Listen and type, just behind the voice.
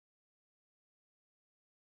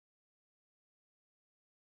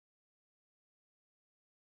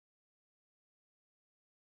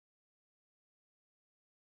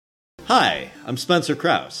Hi, I'm Spencer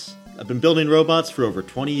Krause. I've been building robots for over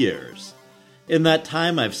 20 years. In that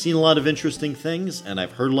time, I've seen a lot of interesting things, and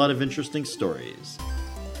I've heard a lot of interesting stories.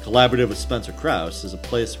 Collaborative with Spencer Krause is a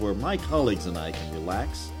place where my colleagues and I can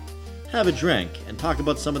relax, have a drink, and talk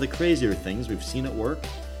about some of the crazier things we've seen at work,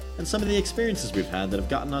 and some of the experiences we've had that have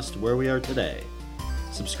gotten us to where we are today.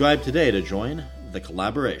 Subscribe today to join the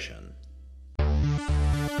collaboration.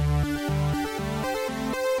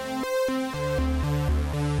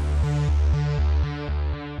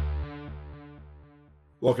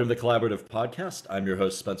 Welcome to the Collaborative Podcast. I'm your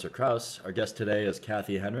host, Spencer Krause. Our guest today is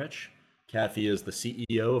Kathy Henrich. Kathy is the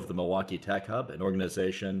CEO of the Milwaukee Tech Hub, an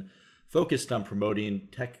organization focused on promoting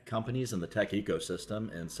tech companies and the tech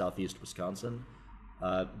ecosystem in Southeast Wisconsin.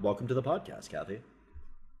 Welcome to the podcast, Kathy.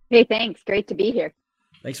 Hey, thanks. Great to be here.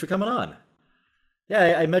 Thanks for coming on.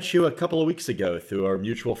 Yeah, I met you a couple of weeks ago through our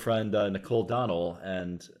mutual friend, Nicole Donnell,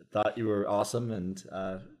 and thought you were awesome, and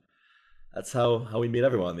that's how we meet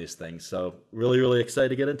everyone on these things. So really excited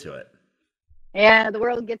to get into it. Yeah, the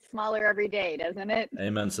world gets smaller every day, doesn't it?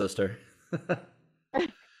 Amen, sister.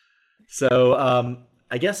 So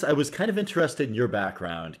I guess I was kind of interested in your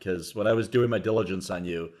background because when I was doing my diligence on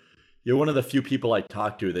you, you're one of the few people I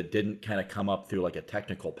talked to that didn't kind of come up through like a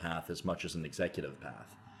technical path as much as an executive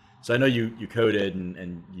path. So I know you coded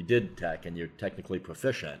and you did tech and you're technically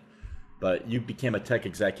proficient, but you became a tech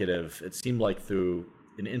executive, it seemed like through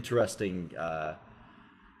an interesting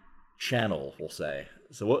channel, we'll say.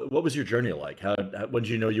 So what was your journey like? When did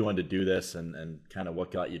you know you wanted to do this and kind of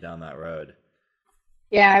what got you down that road?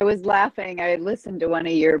 Yeah, I was laughing. I listened to one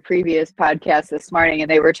of your previous podcasts this morning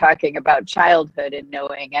and they were talking about childhood and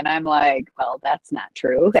knowing. And I'm like, well, that's not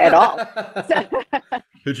true at all.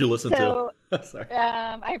 Who'd you listen to? Sorry.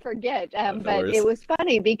 I forget. But it was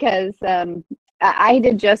funny because I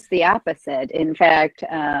did just the opposite. In fact,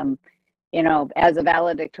 as a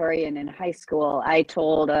valedictorian in high school, I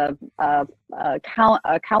told a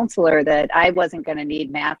counselor that I wasn't going to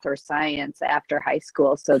need math or science after high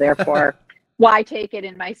school. So therefore, why take it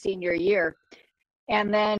in my senior year?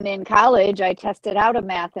 And then in college, I tested out of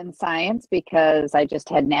math and science because I just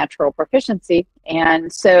had natural proficiency.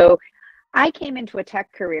 And so I came into a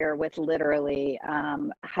tech career with literally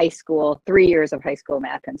 3 years of high school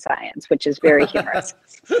math and science, which is very humorous.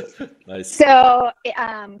 Nice. So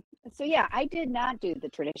yeah, I did not do the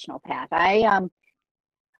traditional path. I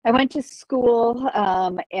went to school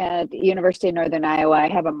at the University of Northern Iowa. I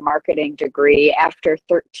have a marketing degree after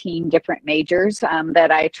 13 different majors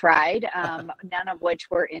that I tried, none of which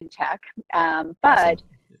were in tech. But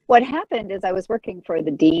what happened is I was working for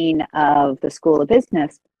the dean of the School of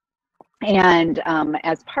Business. And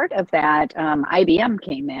as part of that, IBM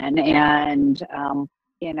came in and,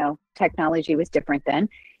 technology was different then.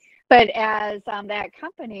 But as that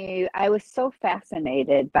company, I was so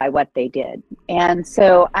fascinated by what they did. And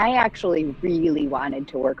so I actually really wanted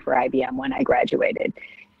to work for IBM when I graduated.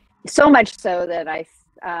 So much so that I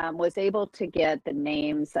was able to get the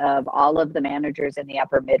names of all of the managers in the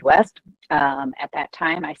upper Midwest. At that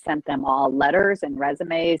time, I sent them all letters and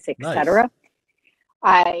resumes, etc. Nice.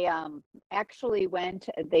 I actually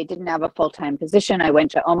they didn't have a full-time position. I went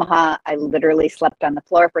to Omaha. I literally slept on the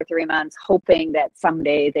floor for 3 months, hoping that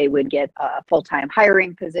someday they would get a full-time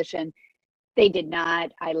hiring position. They did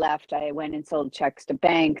not. I left. I went and sold checks to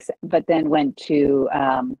banks, but then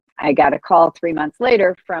I got a call 3 months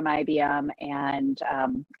later from IBM and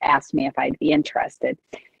asked me if I'd be interested.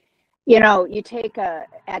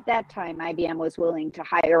 At that time, IBM was willing to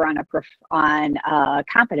hire on a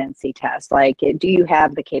competency test, like, do you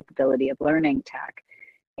have the capability of learning tech?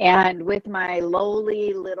 And with my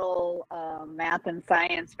lowly little math and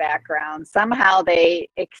science background, somehow they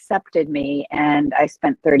accepted me, and I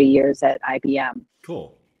spent 30 years at IBM.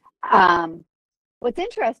 Cool. What's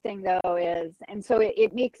interesting, though, is, and so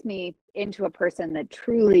it makes me into a person that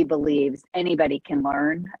truly believes anybody can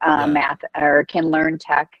learn math or can learn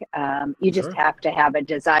tech. You just have to have a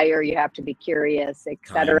desire. You have to be curious,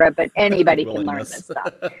 etc. But anybody can learn this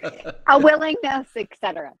stuff. A willingness,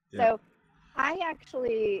 etc. Yeah. So I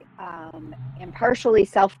actually am partially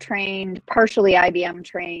self-trained, partially IBM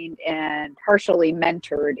trained, and partially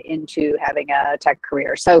mentored into having a tech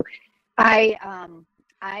career. So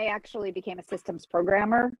I actually became a systems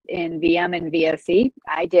programmer in VM and VSE.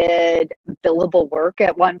 I did billable work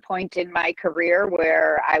at one point in my career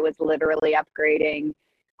where I was literally upgrading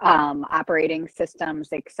operating systems,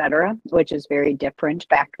 etc., which is very different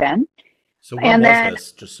back then. So when was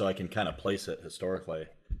this, just so I can kind of place it historically,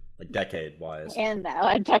 like decade-wise? And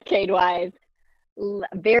decade-wise,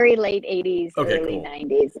 very late 80s, okay, early cool.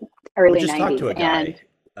 90s, early 90s. I just talked to a guy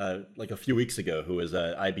like a few weeks ago who was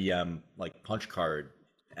an IBM like punch card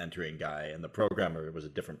entering guy, and the programmer was a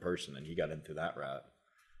different person, and he got into that route.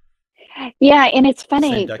 Yeah, and it's Same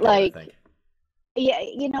funny, decade, I like, think.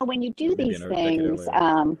 yeah, when you do Maybe these a decade things,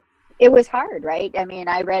 earlier. it was hard, right? I mean,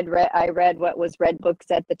 I read what was read books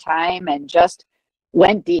at the time and just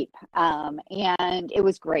went deep. And it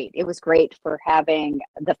was great. It was great for having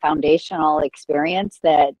the foundational experience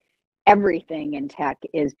that everything in tech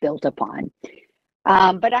is built upon.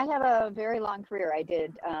 But I have a very long career. I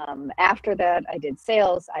did, after that, I did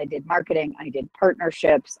sales, I did marketing, I did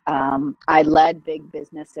partnerships. I led big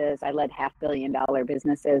businesses. I led $500 million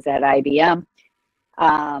businesses at IBM.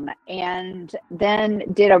 And then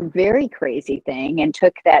did a very crazy thing and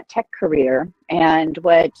took that tech career. And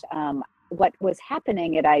what was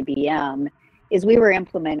happening at IBM is we were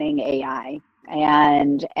implementing AI.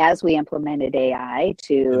 And as we implemented AI In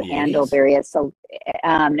to the handle 80s? various,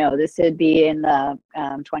 no, this would be in the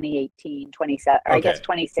 2018, 27, or I guess Okay.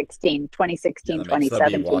 2016, Yeah, 2016, that makes,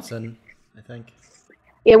 that'd be 2017. Watson, I think.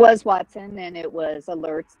 It was Watson, and it was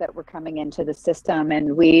alerts that were coming into the system,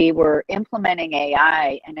 and we were implementing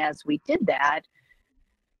AI. And as we did that,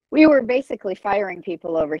 we were basically firing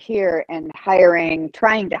people over here and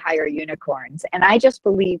trying to hire unicorns. And I just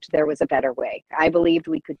believed there was a better way. I believed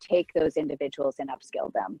we could take those individuals and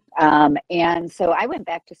upskill them. And so I went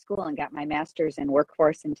back to school and got my master's in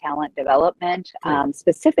workforce and talent development, Cool.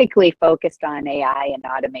 specifically focused on AI and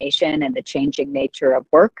automation and the changing nature of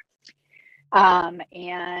work.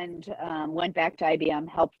 And went back to IBM,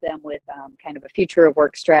 helped them with kind of a future of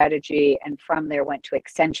work strategy. And from there went to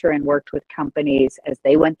Accenture and worked with companies as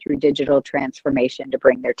they went through digital transformation to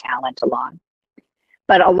bring their talent along.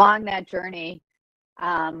 But along that journey,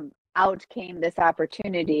 out came this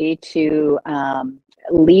opportunity to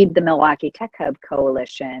lead the Milwaukee Tech Hub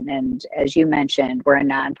Coalition. And as you mentioned, we're a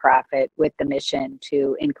nonprofit with the mission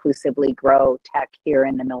to inclusively grow tech here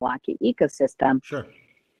in the Milwaukee ecosystem. Sure.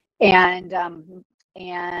 And I'm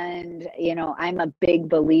a big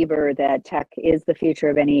believer that tech is the future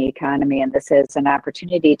of any economy, and this is an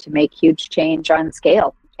opportunity to make huge change on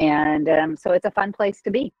scale. And so it's a fun place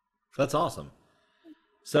to be. That's awesome.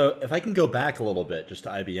 So if I can go back a little bit just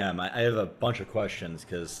to IBM, I have a bunch of questions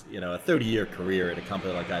because, a 30-year career at a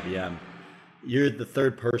company like IBM, you're the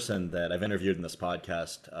third person that I've interviewed in this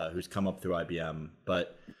podcast who's come up through IBM,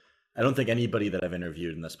 but I don't think anybody that I've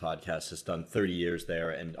interviewed in this podcast has done 30 years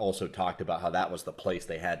there and also talked about how that was the place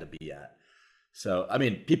they had to be at. So, I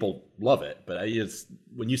mean, people love it, but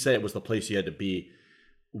when you say it was the place you had to be,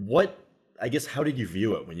 how did you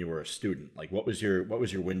view it when you were a student? Like, what was your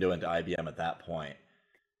window into IBM at that point?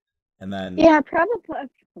 And then, Yeah, probably.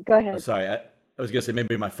 Go oh, ahead. sorry, I was going to say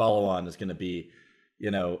maybe my follow on is going to be,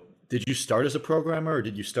 did you start as a programmer or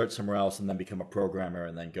did you start somewhere else and then become a programmer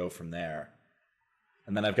and then go from there?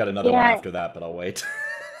 And then I've got another one Yeah. after that, but I'll wait.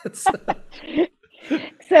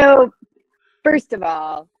 So, first of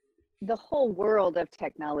all, the whole world of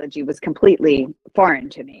technology was completely foreign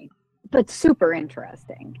to me, but super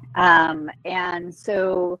interesting. And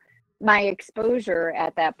so my exposure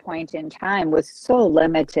at that point in time was so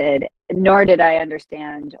limited, nor did I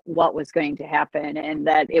understand what was going to happen and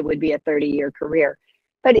that it would be a 30-year career.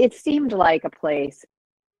 But it seemed like a place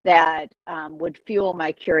that would fuel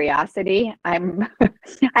my curiosity. I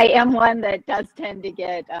am one that does tend to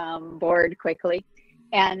get bored quickly.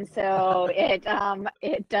 And so it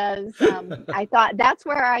does. I thought that's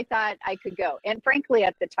where I thought I could go. And frankly,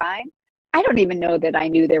 at the time, I don't even know that I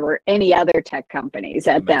knew there were any other tech companies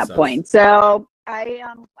at that point. So I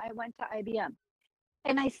went to IBM,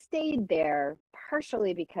 and I stayed there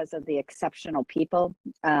partially because of the exceptional people,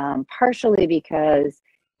 partially because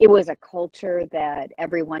it was a culture that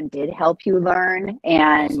everyone did help you learn,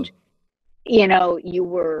 and Awesome.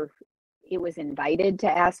 it was invited to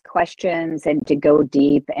ask questions and to go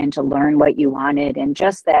deep and to learn what you wanted, and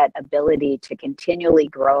just that ability to continually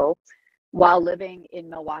grow while living in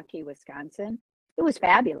Milwaukee, Wisconsin. It was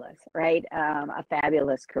fabulous, right? A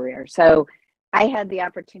fabulous career. So I had the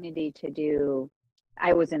opportunity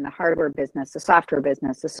I was in the hardware business, the software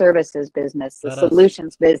business, the services business, the Badass.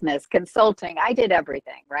 solutions business, consulting. I did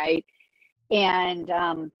everything, right? And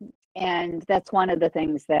that's one of the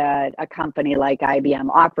things that a company like IBM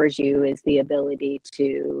offers you, is the ability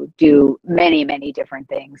to do many, many different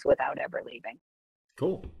things without ever leaving.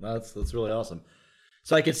 Cool. That's really awesome.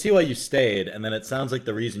 So I could see why you stayed, and then it sounds like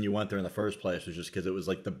the reason you went there in the first place was just because it was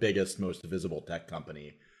like the biggest, most visible tech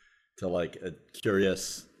company to like a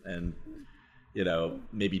curious and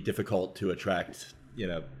maybe difficult to attract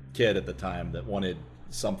kid at the time that wanted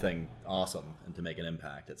something awesome and to make an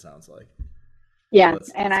impact. It sounds like. So Yeah, that's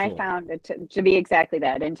and I cool. found it to be exactly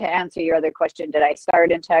that. And to answer your other question, did I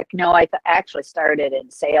start in tech? No, I actually started in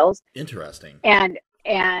sales. Interesting. And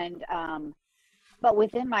And but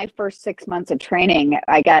within my first 6 months of training,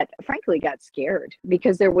 frankly got scared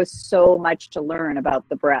because there was so much to learn about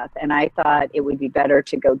the breath. And I thought it would be better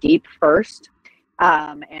to go deep first,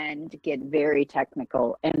 and get very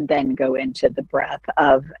technical and then go into the breath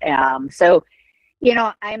of, so,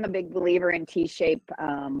 I'm a big believer in T-shape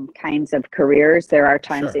kinds of careers. There are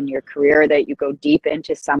times Sure. in your career that you go deep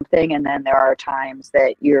into something, and then there are times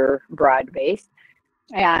that you're broad-based.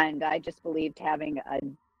 And I just believed having a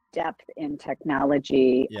depth in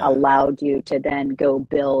technology Yeah. allowed you to then go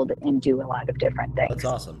build and do a lot of different That's things.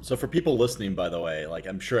 awesome. So for people listening, by the way, like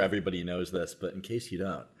I'm sure everybody knows this, but in case you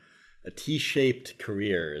don't, a T-shaped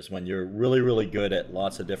career is when you're really, really good at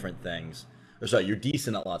lots of different things. Or sorry, you're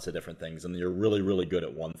decent at lots of different things, and you're really, really good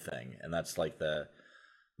at one thing, and that's like the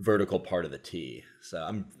vertical part of the T. So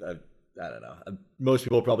I don't know. Most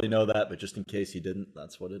people probably know that, but just in case you didn't,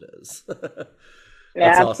 that's what it is. Yeah,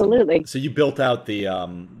 That's awesome. absolutely. So you built out the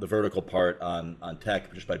vertical part on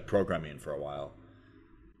tech just by programming for a while.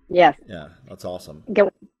 Yes. Yeah, that's awesome. Go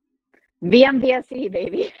VMVSE,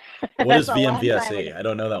 baby. What That's is a long time ago. VMVSE? I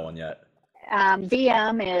don't know that one yet.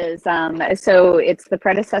 VM is so it's the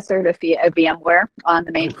predecessor to VMware on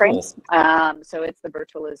the Oh, cool. mainframes. So it's the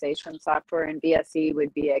virtualization software, and VSE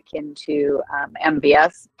would be akin to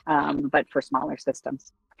MVS, but for smaller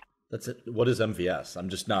systems. That's it. What is MVS? I'm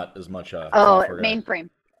just not as much a Oh, software guy. mainframe.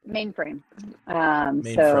 So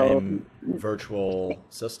Mainframe virtual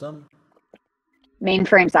system?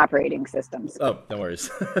 mainframes operating systems. Oh, no worries.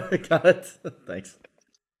 Got it. Thanks.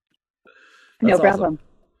 No That's awesome. problem.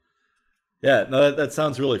 Yeah, no, that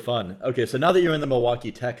sounds really fun. Okay, so now that you're in the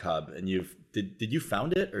Milwaukee Tech Hub and did you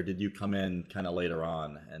found it or did you come in kind of later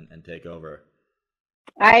on and take over?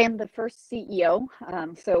 I am the first CEO.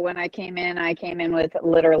 So when I came in with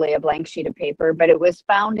literally a blank sheet of paper, but it was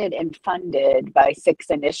founded and funded by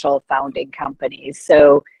six initial founding companies.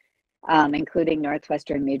 So including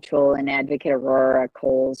Northwestern Mutual and Advocate Aurora,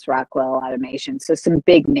 Coles, Rockwell Automation. So some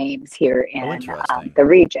big names here Oh, in interesting. the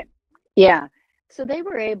region. Yeah. So they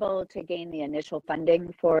were able to gain the initial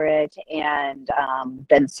funding for it, and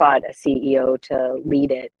then sought a CEO to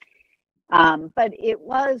lead it. But it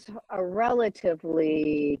was a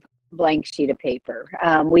relatively blank sheet of paper.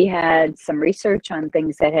 We had some research on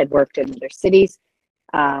things that had worked in other cities.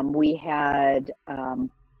 We had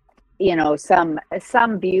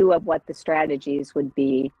some view of what the strategies would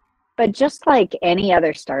be. But just like any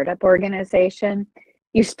other startup organization,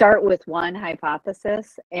 you start with one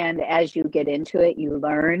hypothesis, and as you get into it, you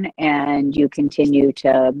learn and you continue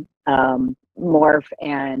to morph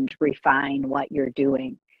and refine what you're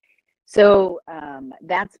doing. So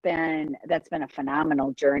that's been a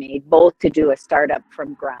phenomenal journey, both to do a startup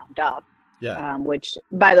from ground up, Yeah. which,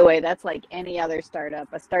 by the way, that's like any other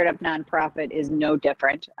startup. A startup nonprofit is no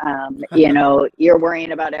different. You're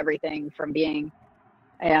worrying about everything from being,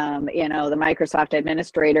 the Microsoft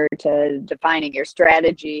administrator to defining your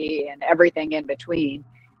strategy and everything in between.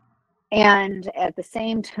 And at the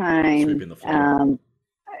same time, Sweeping the floor.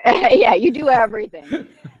 yeah, you do everything.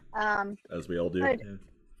 As we all do. But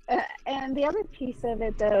Yeah. and the other piece of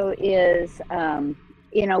it, though, is,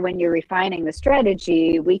 when you're refining the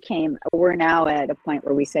strategy, we're now at a point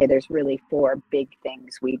where we say there's really four big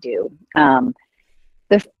things we do.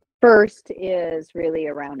 The first is really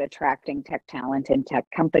around attracting tech talent and tech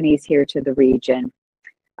companies here to the region.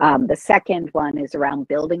 The second one is around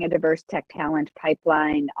building a diverse tech talent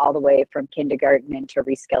pipeline all the way from kindergarten into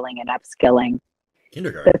reskilling and upskilling. The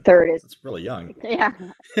Kindergarten. third is, That's really young. yeah,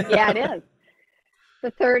 yeah, it is.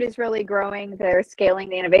 The third is really growing. They're scaling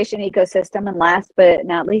the innovation ecosystem. And last but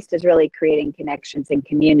not least is really creating connections in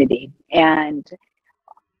community. And,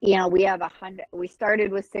 we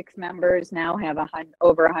started with 6 members, now have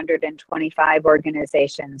over 125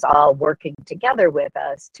 organizations all working together with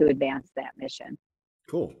us to advance that mission.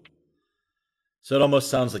 Cool. So it almost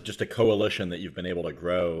sounds like just a coalition that you've been able to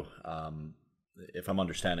grow, if I'm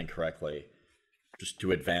understanding correctly, just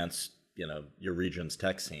to advance, your region's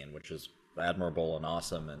tech scene, which is admirable and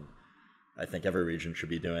awesome. And I think every region should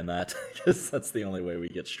be doing that because that's the only way we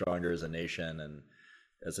get stronger as a nation and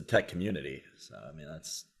as a tech community. So, I mean,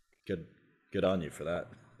 that's good on you for that.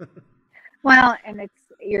 Well, and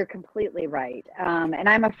you're completely right. And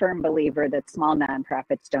I'm a firm believer that small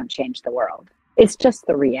nonprofits don't change the world. It's just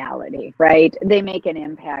the reality, right? They make an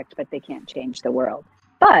impact, but they can't change the world.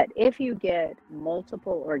 But if you get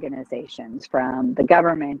multiple organizations from the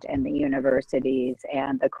government and the universities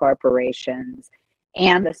and the corporations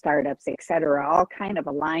and the startups, et cetera, all kind of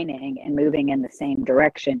aligning and moving in the same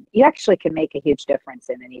direction, you actually can make a huge difference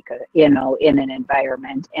in an in an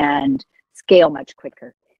environment and scale much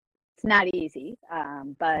quicker. It's not easy,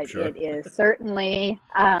 I'm but sure. it is certainly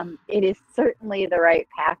the right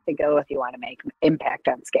path to go if you want to make impact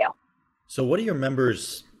on scale. So, what do your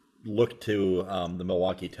members look to the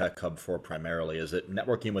Milwaukee Tech Hub for primarily? Is it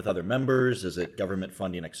networking with other members? Is it government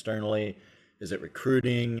funding externally? Is it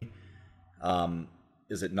recruiting?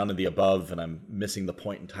 Is it none of the above and I'm missing the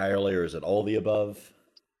point entirely, or is it all the above?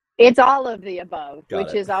 It's all of the above, Got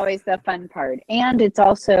which it. is always the fun part. And it's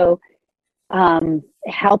also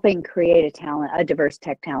helping create a diverse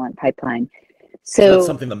tech talent pipeline. So that's So,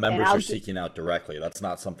 something the and members I'll are seeking out directly. That's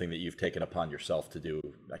not something that you've taken upon yourself to do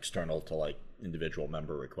external to like individual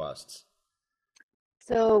member requests.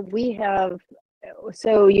 So we have,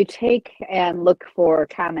 so you take and look for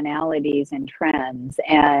commonalities and trends,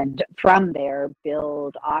 and from there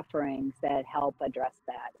build offerings that help address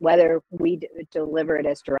that. Whether we deliver it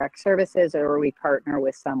as direct services or we partner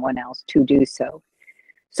with someone else to do so.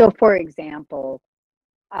 So, for example,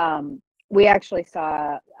 we actually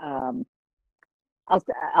saw.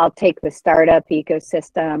 I'll take the startup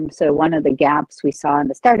ecosystem. So one of the gaps we saw in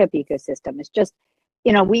the startup ecosystem is just,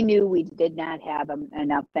 we knew we did not have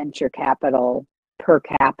enough venture capital per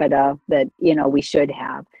capita that, we should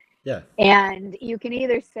have. Yeah. And you can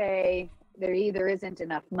either say there either isn't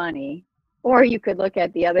enough money, or you could look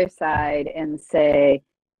at the other side and say,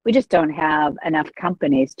 we just don't have enough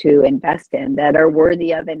companies to invest in that are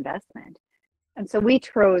worthy of investment. And so we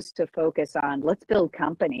chose to focus on let's build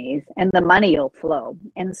companies and the money will flow.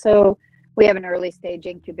 And so we have an early stage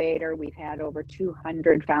incubator. We've had over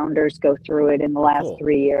 200 founders go through it in the last Cool.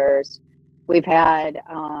 3 years. We've had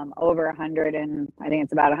over 100 and I think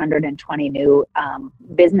it's about 120 new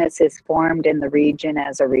businesses formed in the region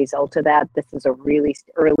as a result of that. This is a really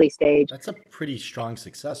early stage. That's a pretty strong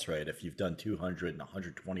success rate if you've done 200 and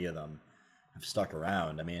 120 of them have stuck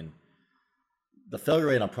around. I mean, the failure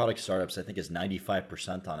rate on product startups, I think, is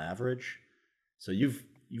 95% on average. So you've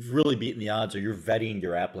really beaten the odds, or you're vetting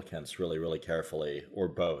your applicants really, really carefully, or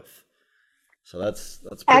both. So that's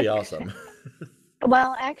pretty awesome.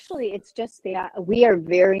 Well, actually, it's just we are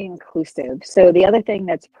very inclusive. So the other thing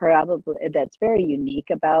that's very unique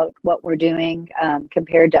about what we're doing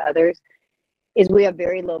compared to others is we have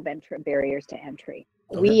very low barriers to entry.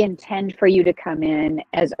 Okay. We intend for you to come in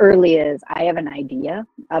as early as I have an idea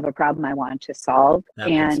of a problem I want to solve,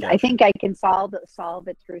 and I think I can solve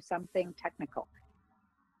it through something technical.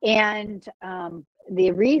 And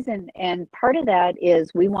the reason, and part of that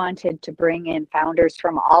is we wanted to bring in founders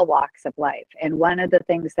from all walks of life. And one of the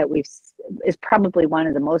things that is probably one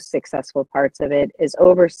of the most successful parts of it is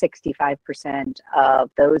over 65%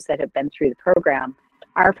 of those that have been through the program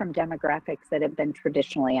are from demographics that have been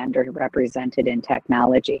traditionally underrepresented in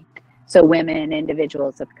technology. So women,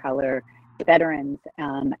 individuals of color, veterans,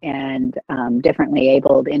 and differently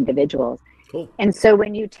abled individuals. Cool. And so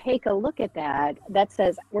when you take a look at that, that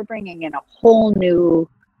says we're bringing in a whole new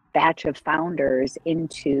batch of founders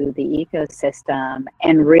into the ecosystem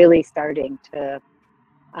and really starting to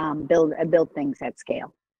build things at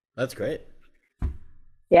scale. That's great.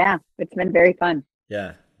 Yeah, it's been very fun.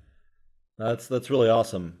 Yeah. That's really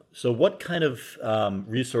awesome. So what kind of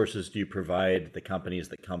resources do you provide the companies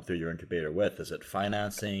that come through your incubator with? Is it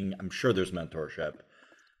financing? I'm sure there's mentorship.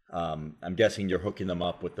 I'm guessing you're hooking them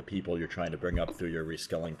up with the people you're trying to bring up through your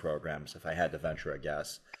reskilling programs, if I had to venture a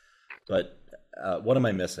guess. But what am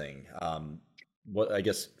I missing? What, I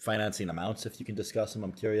guess, financing amounts, if you can discuss them,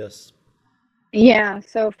 I'm curious. Yeah,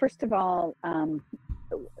 so first of all,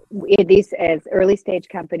 these as early stage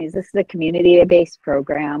companies, this is a community-based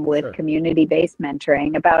program with Sure. community-based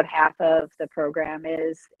mentoring. About half of the program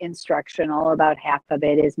is instructional, about half of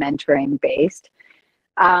it is mentoring based.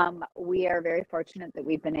 We are very fortunate that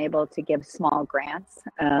we've been able to give small grants.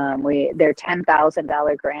 They're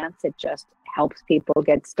 $10,000 grants. It just helps people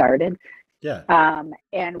get started. Yeah.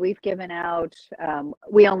 And we've given out,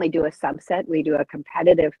 we only do a subset. We do a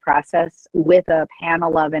competitive process with a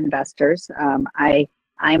panel of investors.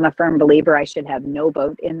 I'm a firm believer I should have no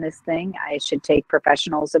vote in this thing. I should take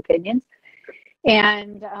professionals' opinions.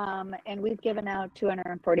 And we've given out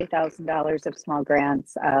 $240,000 of small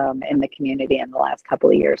grants in the community in the last couple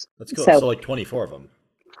of years. That's cool. So like 24 of them.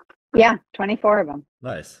 Yeah, 24 of them.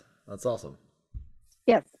 Nice. That's awesome.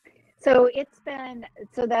 Yes. So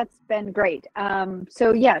that's been great.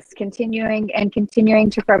 So yes, continuing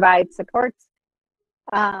to provide supports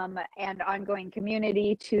and ongoing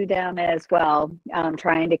community to them as well,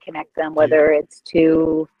 trying to connect them, whether it's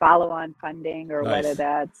to follow-on funding or Nice. whether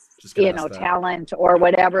that's, that. talent or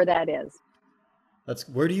whatever that is.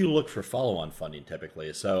 Where do you look for follow-on funding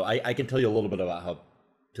typically? So I can tell you a little bit about how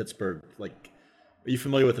Pittsburgh, are you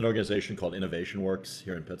familiar with an organization called Innovation Works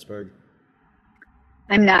here in Pittsburgh?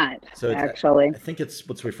 I'm not So actually. I think it's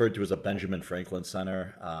what's referred to as a Benjamin Franklin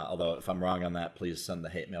Center. Although if I'm wrong on that, please send the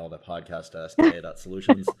hate mail to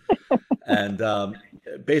podcast@ska.solutions. And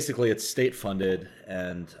basically, it's state funded,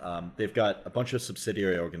 and they've got a bunch of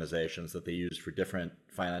subsidiary organizations that they use for different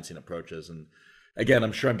financing approaches. And again,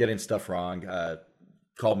 I'm sure I'm getting stuff wrong.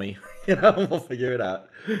 Call me, we'll figure it out.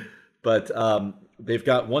 But they've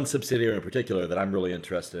got one subsidiary in particular that I'm really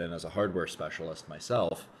interested in as a hardware specialist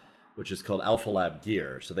myself, which is called Alpha Lab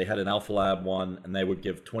Gear. So they had an Alpha Lab one, and they would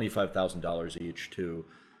give $25,000 each to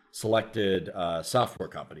selected software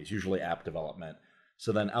companies, usually app development.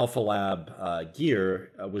 So then Alpha Lab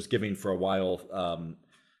Gear was giving for a while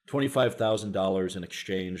 $25,000 in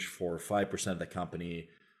exchange for 5% of the company,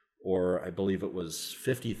 or I believe it was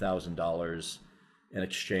 $50,000 in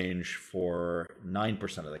exchange for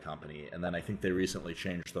 9% of the company. And then I think they recently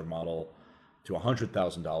changed their model to a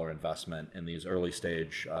 $100,000 investment in these early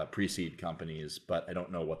stage pre-seed companies, but I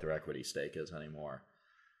don't know what their equity stake is anymore.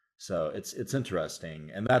 So it's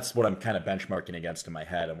interesting, and that's what I'm kind of benchmarking against in my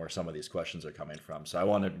head, and where some of these questions are coming from. So I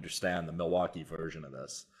want to understand the Milwaukee version of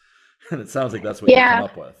this, and it sounds like that's what you come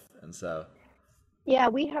up with. And so, yeah,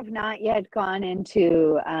 we have not yet gone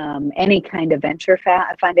into any kind of venture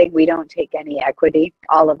funding. We don't take any equity.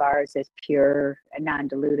 All of ours is pure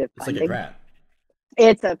non-dilutive funding. It's like a grant.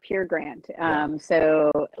 It's a pure grant.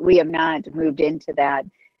 So we have not moved into that.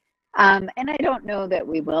 And I don't know that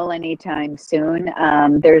we will anytime soon.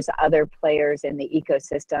 There's other players in the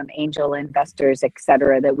ecosystem, angel investors, et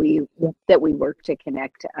cetera, that we work to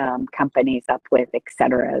connect companies up with, et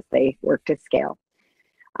cetera, as they work to scale.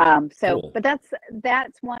 Cool. But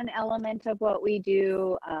that's one element of what we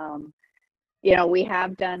do. We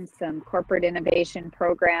have done some corporate innovation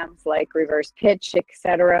programs like reverse pitch, et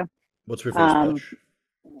cetera. What's reverse pitch?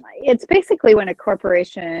 It's basically when a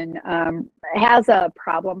corporation has a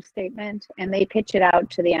problem statement and they pitch it out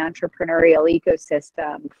to the entrepreneurial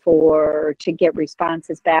ecosystem to get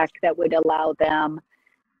responses back that would allow them,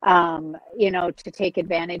 to take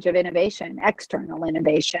advantage of innovation, external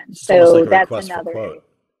innovation. It's so like that's another.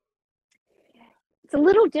 It's a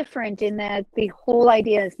little different in that the whole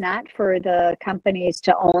idea is not for the companies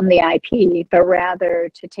to own the IP, but rather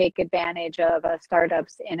to take advantage of a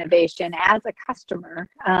startup's innovation as a customer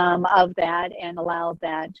of that, and allow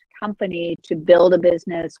that company to build a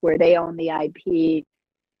business where they own the IP.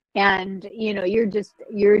 And you're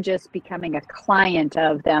just becoming a client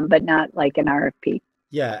of them, but not like an RFP.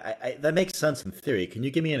 Yeah, that makes sense in theory. Can you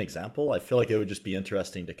give me an example? I feel like it would just be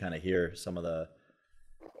interesting to kind of hear some of the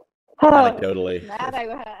anecdotally.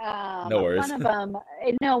 No worries.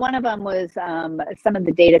 One of them was some of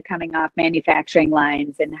the data coming off manufacturing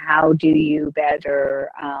lines, and how do you better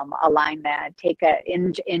align that,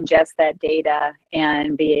 ingest that data,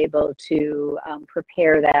 and be able to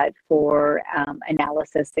prepare that for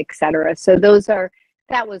analysis, et cetera. So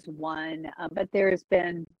that was one, but there's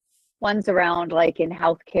been ones around, like in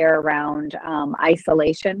healthcare, around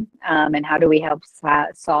isolation, and how do we help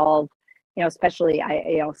solve, especially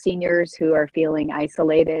seniors who are feeling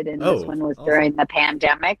isolated, and this one was awesome. During the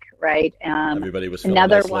pandemic, right? Everybody was feeling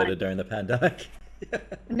isolated during the pandemic.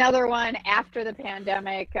 Another one after the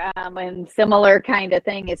pandemic, and similar kind of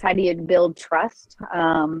thing, is how do you build trust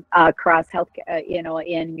across health,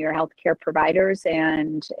 in your healthcare providers,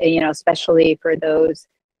 and especially for those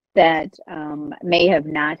that may have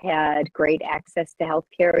not had great access to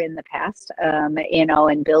healthcare in the past,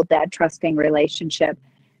 and build that trusting relationship.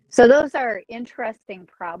 So those are interesting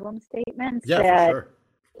problem statements that, for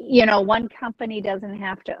sure. One company doesn't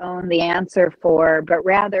have to own the answer for, but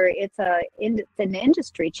rather it's an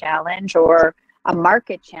industry challenge or a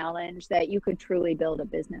market challenge that you could truly build a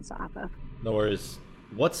business off of. No worries.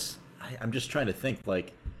 I'm just trying to think,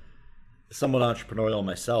 like, somewhat entrepreneurial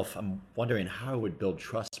myself, I'm wondering how I would build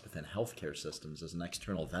trust within healthcare systems as an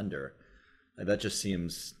external vendor. That just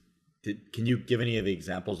seems... Can you give any of the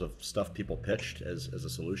examples of stuff people pitched as a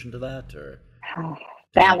solution to that, or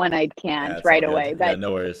that one I can't right away? But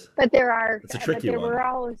no worries. But there are. It's a tricky one. There were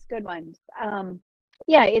always good ones.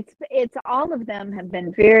 It's all of them have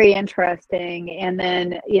been very interesting, and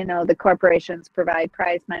then the corporations provide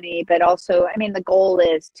prize money, but also, the goal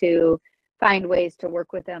is to find ways to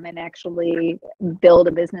work with them and actually build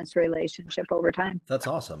a business relationship over time. That's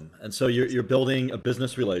awesome. And so you're building a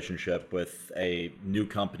business relationship with a new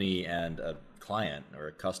company and a client or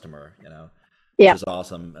a customer, which is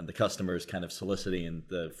awesome. And the customer is kind of soliciting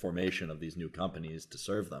the formation of these new companies to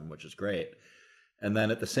serve them, which is great. And then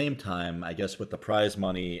at the same time, I guess with the prize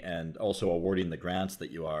money and also awarding the grants that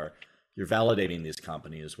you're validating these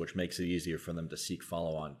companies, which makes it easier for them to seek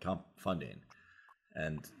follow-on funding.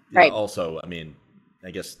 And also,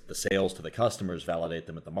 I guess the sales to the customers validate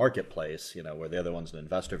them at the marketplace, where the other one's an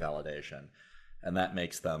investor validation. And that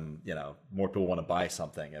makes them, more people want to buy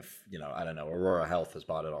something if, I don't know, Aurora Health has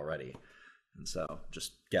bought it already. And so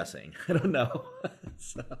just guessing, I don't know.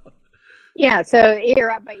 So. Yeah, so you're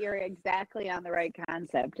exactly on the right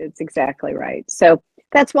concept. It's exactly right. So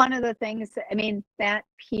that's one of the things, that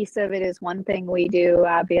piece of it is one thing we do,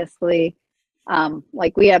 obviously.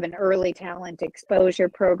 Like we have an early talent exposure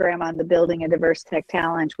program on the building a diverse tech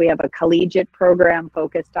talent. We have a collegiate program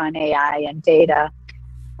focused on AI and data.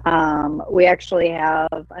 We actually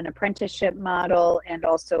have an apprenticeship model and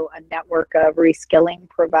also a network of reskilling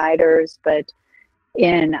providers, but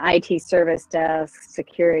in IT service desk,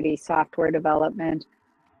 security, software development.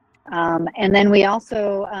 And then we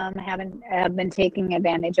also have been taking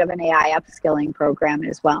advantage of an AI upskilling program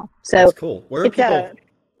as well. So that's cool. Where are people?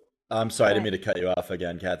 I'm sorry, I didn't Right. mean to cut you off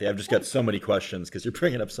again, Kathy. I've just got so many questions because you're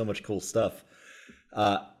bringing up so much cool stuff.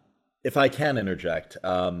 If I can interject,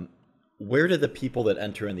 where do the people that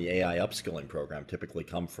enter in the AI upskilling program typically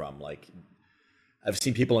come from? Like, I've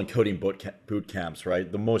seen people in coding boot camps, right?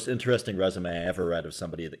 The most interesting resume I ever read of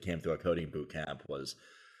somebody that came through a coding boot camp was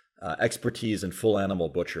expertise in full animal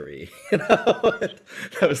butchery. That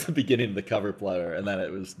was the beginning of the cover letter, and then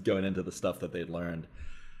it was going into the stuff that they'd learned.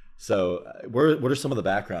 So, what are some of the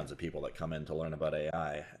backgrounds of people that come in to learn about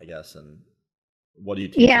AI, I guess, and what do you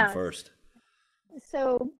teach them first?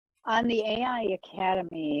 So on the AI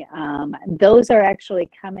Academy, those are actually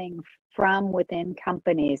coming from within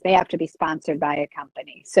companies. They have to be sponsored by a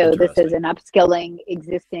company. So this is an upskilling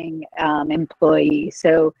existing employee.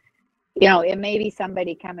 So, it may be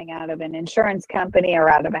somebody coming out of an insurance company or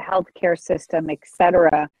out of a healthcare system, et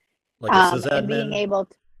cetera. Like a sysadmin? And being able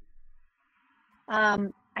to,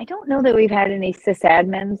 I don't know that we've had any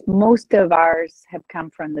sysadmins. Most of ours have come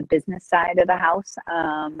from the business side of the house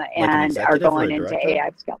and are going into AI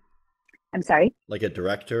skill. I'm sorry? Like a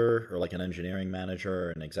director or like an engineering manager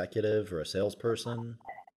or an executive or a salesperson?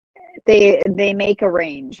 They make a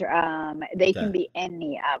range. They can be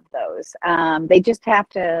any of those. They just have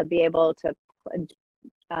to be able to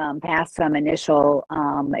pass some initial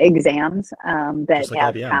exams that like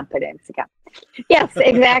have IBM. competence. Yes,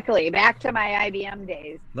 exactly. Back to my IBM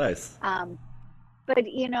days. Nice. But,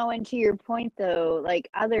 and to your point, though, like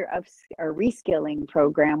other reskilling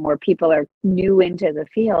program where people are new into the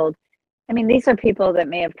field, these are people that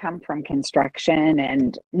may have come from construction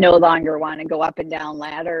and no longer want to go up and down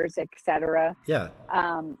ladders, et cetera. Yeah.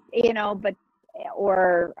 But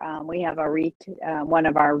we have one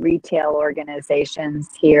of our retail organizations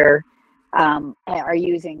here are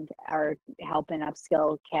helping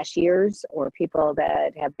upskill cashiers or people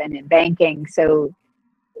that have been in banking. So,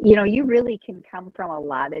 you really can come from a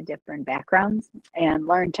lot of different backgrounds and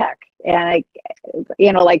learn tech. And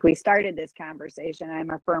like we started this conversation, I'm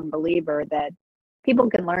a firm believer that people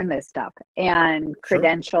can learn this stuff and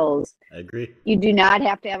credentials. Sure. I agree. You do not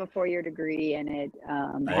have to have a 4-year degree in it.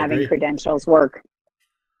 Having credentials work.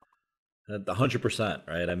 100%,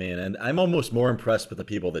 right? And I'm almost more impressed with the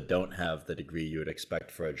people that don't have the degree you would expect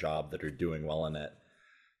for a job that are doing well in it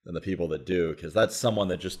than the people that do, because that's someone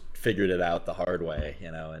that just figured it out the hard way,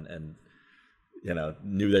 and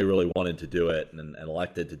knew they really wanted to do it and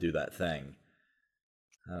elected to do that thing.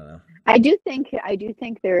 I don't know. I do think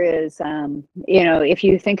there is, if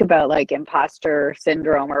you think about like imposter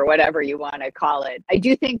syndrome or whatever you want to call it, I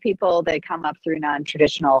do think people that come up through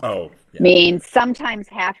non-traditional means sometimes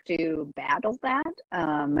have to battle that,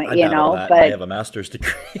 but I have a master's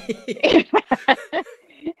degree.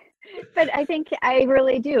 But I think I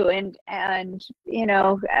really do. And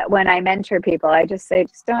when I mentor people, I just say,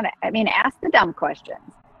 ask the dumb questions.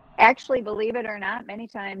 Actually, believe it or not, many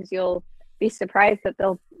times you'll be surprised that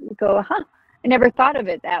they'll go, I never thought of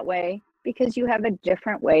it that way, because you have a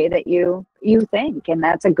different way that you think. And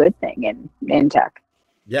that's a good thing in tech.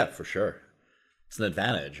 Yeah, for sure. It's an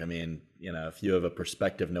advantage. If you have a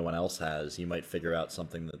perspective no one else has, you might figure out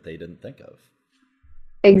something that they didn't think of.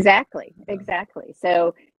 Exactly.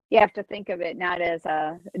 So you have to think of it not as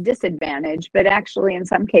a disadvantage, but actually in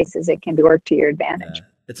some cases it can work to your advantage. Yeah.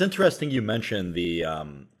 It's interesting you mentioned the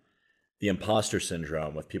imposter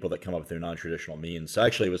syndrome with people that come up through non-traditional means. So I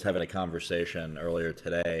actually was having a conversation earlier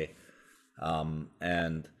today,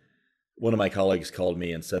 and one of my colleagues called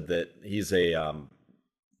me and said that he's a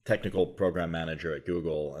technical program manager at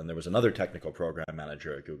Google, and there was another technical program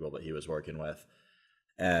manager at Google that he was working with,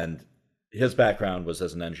 and his background was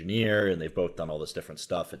as an engineer, and they've both done all this different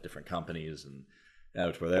stuff at different companies, and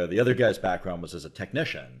which were there. The other guy's background was as a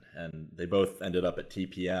technician, and they both ended up at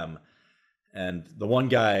TPM. And the one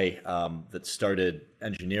guy that started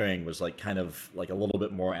engineering was like kind of like a little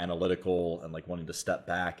bit more analytical and like wanting to step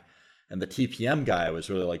back. And the TPM guy was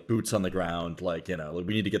really like boots on the ground, like, like,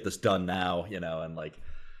 we need to get this done now, and like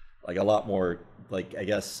a lot more, like, I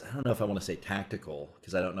guess, I don't know if I want to say tactical,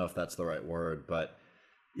 because I don't know if that's the right word, but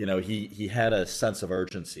he had a sense of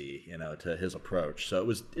urgency, to his approach. So it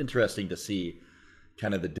was interesting to see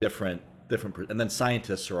kind of the different, and then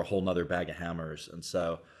scientists are a whole nother bag of hammers. And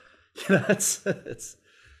so, it's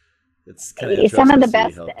kind of interesting some of the to see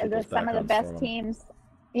best how people's some of the backgrounds best form them. teams,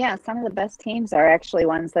 yeah, some of the best teams are actually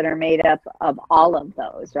ones that are made up of all of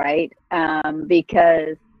those, right?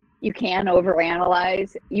 Because you can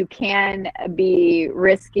overanalyze, you can be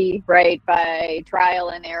risky, right, by trial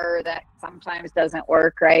and error that sometimes doesn't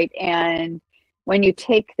work, right? And when you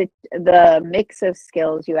take the mix of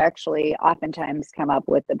skills, you actually oftentimes come up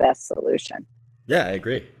with the best solution. Yeah, I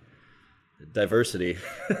agree. Diversity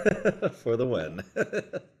for the win.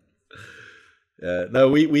 No,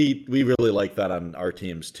 we really like that on our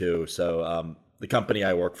teams too. So the company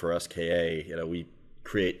I work for, SKA, we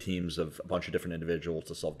create teams of a bunch of different individuals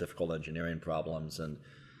to solve difficult engineering problems. And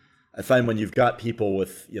I find when you've got people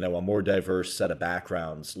with, a more diverse set of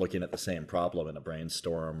backgrounds looking at the same problem in a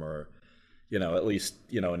brainstorm, or, at least,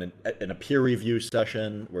 in a peer review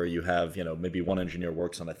session where you have, maybe one engineer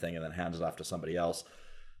works on a thing and then hands it off to somebody else,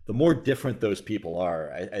 the more different those people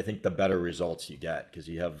are, I think the better results you get, because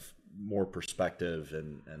you have more perspective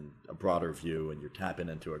and a broader view, and you're tapping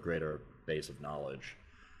into a greater base of knowledge.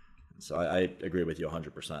 So I agree with you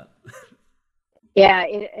 100%. Yeah,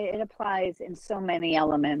 it applies in so many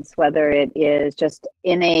elements, whether it is just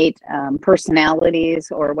innate personalities,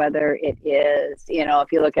 or whether it is,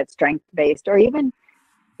 if you look at strength-based, or even,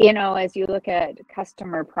 as you look at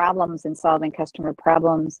customer problems and solving customer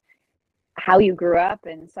problems, how you grew up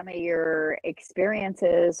and some of your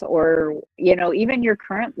experiences, or even your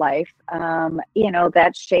current life,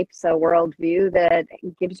 that shapes a worldview that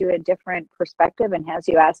gives you a different perspective and has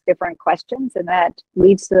you ask different questions, and that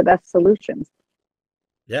leads to the best solutions.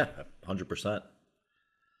 Yeah, 100%.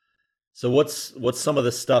 So what's some of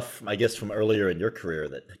the stuff, I guess, from earlier in your career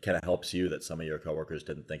that kind of helps you that some of your coworkers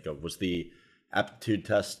didn't think of? Was the aptitude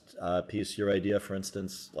test piece your idea, for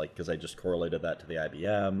instance? Like, because I just correlated that to the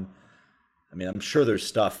IBM. I mean, I'm sure there's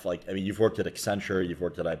stuff like, you've worked at Accenture, you've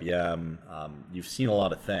worked at IBM, you've seen a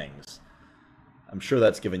lot of things. I'm sure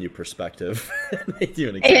that's given you perspective. Made you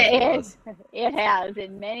an example. It has,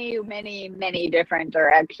 in many, many, many different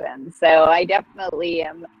directions. So I definitely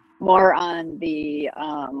am more on the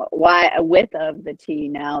width of the T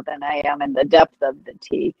now than I am in the depth of the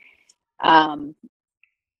T.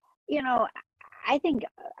 I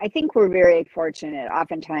think we're very fortunate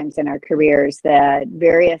oftentimes in our careers that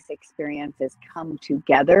various experiences come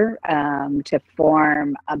together to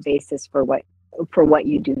form a basis for what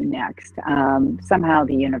you do next. Somehow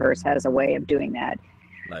the universe has a way of doing that.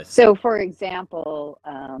 Nice. So, for example,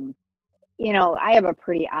 I have a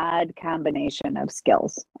pretty odd combination of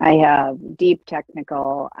skills. I have deep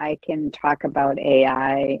technical. I can talk about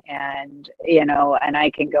AI, and I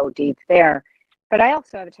can go deep there. But I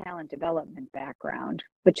also have a talent development background,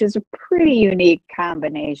 which is a pretty unique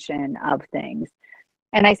combination of things.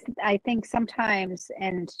 And I think sometimes,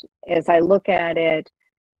 and as I look at it,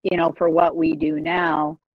 for what we do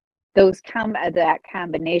now, that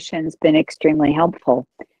combination's been extremely helpful.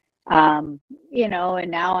 And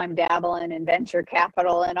now I'm dabbling in venture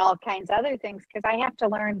capital and all kinds of other things because I have to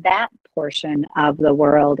learn that portion of the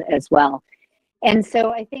world as well. And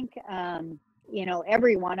so I think,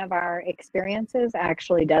 every one of our experiences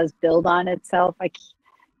actually does build on itself. I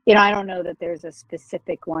don't know that there's a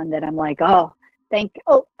specific one that I'm like, I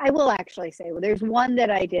will actually say, well, there's one that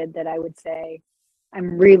I did that I would say,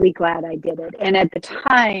 I'm really glad I did it. And at the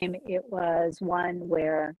time, it was one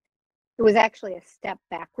where it was actually a step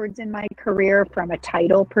backwards in my career from a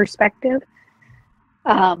title perspective.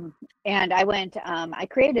 And I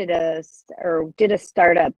created did a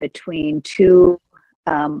startup between two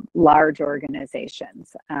large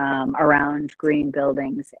organizations around green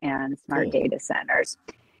buildings and smart data centers.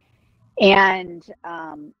 And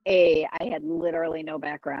I had literally no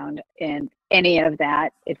background in any of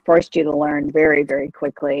that. It forced you to learn very, very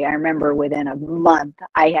quickly. I remember within a month,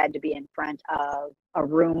 I had to be in front of a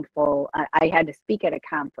room full. I had to speak at a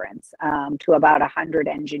conference to about 100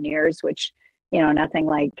 engineers, which, nothing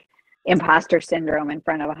like imposter syndrome in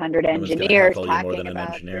front of 100 engineers talking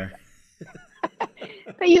about. Engineer.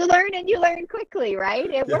 But you learn quickly, right?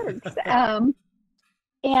 It works.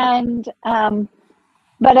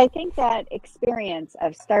 But I think that experience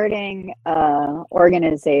of starting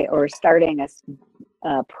organization or starting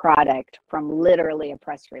a product from literally a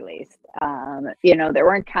press release. There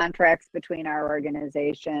weren't contracts between our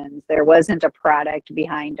organizations. There wasn't a product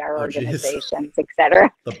behind our Oh, geez. organizations, et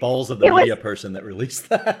cetera. The balls of the media person that released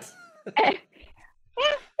that. Yeah,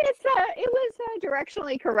 it was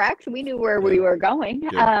directionally correct. We knew where we were going.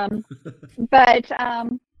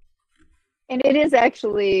 And it is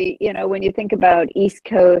actually, when you think about East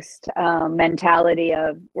Coast mentality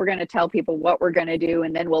of we're going to tell people what we're going to do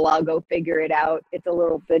and then we'll all go figure it out. It's a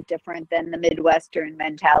little bit different than the Midwestern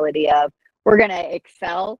mentality of we're going to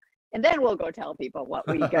excel and then we'll go tell people what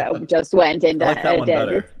we just went and I like that one did.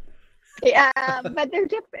 Better. Yeah, but they're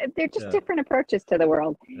different. They're just different approaches to the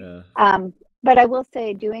world. Yeah. But I will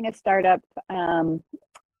say, doing a startup,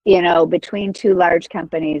 between two large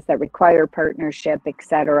companies that require partnership, et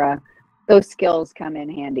cetera, those skills come in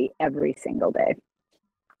handy every single day.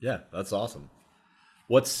 Yeah, that's awesome.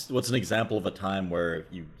 What's an example of a time where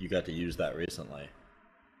you got to use that recently?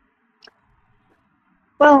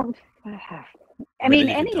 Well,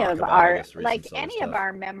 any of our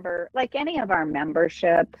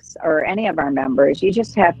memberships or any of our members, you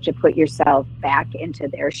just have to put yourself back into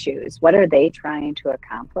their shoes. What are they trying to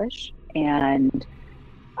accomplish? And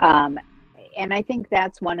I think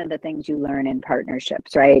that's one of the things you learn in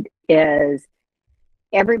partnerships, right? Is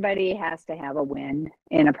everybody has to have a win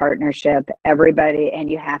in a partnership. And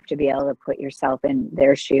you have to be able to put yourself in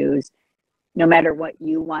their shoes. No matter what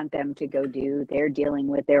you want them to go do, they're dealing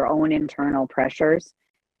with their own internal pressures.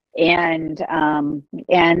 And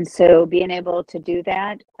so being able to do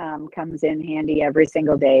that comes in handy every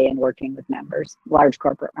single day in working with members, large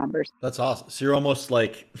corporate members. That's awesome. So you're almost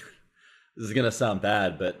like, this is going to sound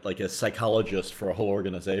bad, but like a psychologist for a whole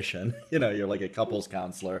organization. You're like a couples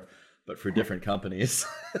counselor, but for different companies.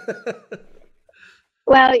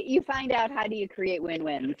 Well, you find out how do you create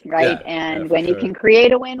win-wins, right? When you can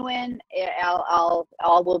create a win-win, all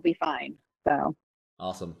will be fine. So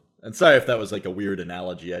awesome. And sorry if that was like a weird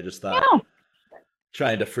analogy. I just thought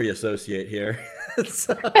trying to free associate here.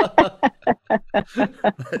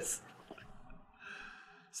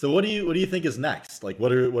 So what do you think is next? Like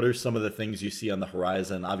what are some of the things you see on the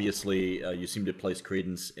horizon? Obviously, you seem to place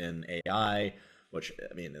credence in AI, which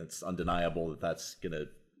it's undeniable that that's gonna.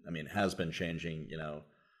 Has been changing,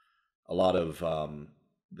 a lot of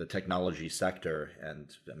the technology sector, and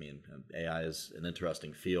AI is an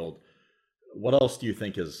interesting field. What else do you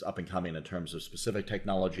think is up and coming in terms of specific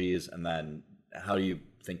technologies, and then how do you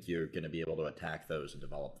think you're going to be able to attack those and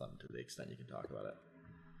develop them to the extent you can talk about it?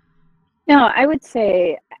 No, I would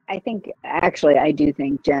say, I think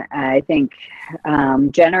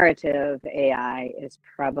generative AI is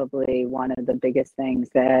probably one of the biggest things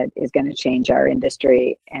that is going to change our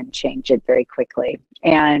industry and change it very quickly.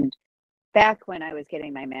 And back when I was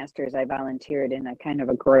getting my master's, I volunteered in a kind of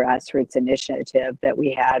a grassroots initiative that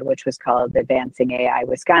we had, which was called Advancing AI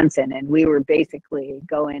Wisconsin. And we were basically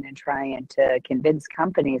going and trying to convince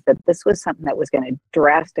companies that this was something that was going to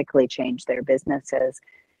drastically change their businesses.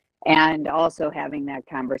 And also having that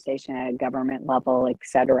conversation at a government level, et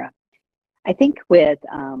cetera. I think with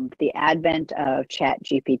the advent of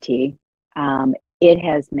Chat-GPT, it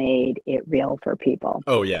has made it real for people.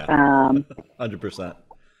 Oh yeah, 100%.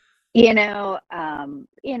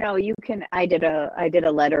 I did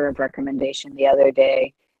a letter of recommendation the other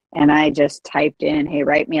day, and I just typed in, "Hey,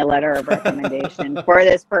 write me a letter of recommendation for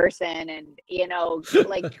this person," and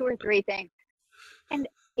like 2 or 3 things, and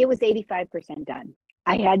it was 85% done.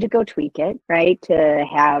 I had to go tweak it, right, to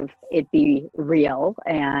have it be real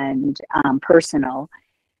and personal.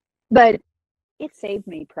 But it saved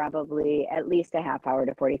me probably at least a half hour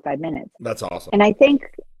to 45 minutes. That's awesome. And I think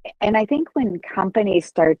when companies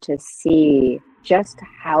start to see just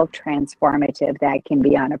how transformative that can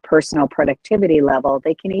be on a personal productivity level,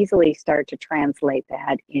 they can easily start to translate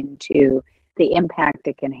that into the impact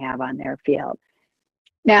it can have on their field.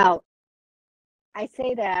 Now, I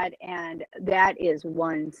say that, and that is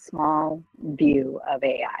one small view of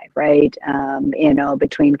AI, right?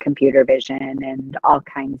 Between computer vision and all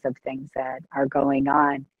kinds of things that are going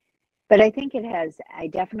on. But I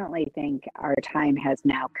definitely think our time has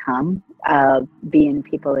now come of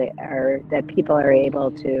people are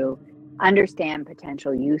able to understand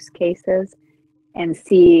potential use cases and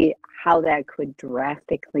see how that could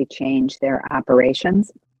drastically change their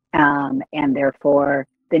operations, and therefore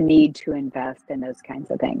the need to invest in those kinds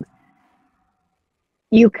of things.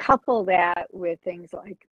 You couple that with things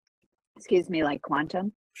like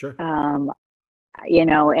quantum. Sure. And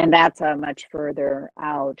that's a much further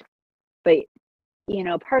out. But,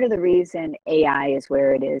 part of the reason AI is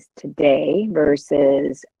where it is today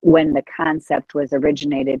versus when the concept was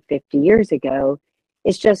originated 50 years ago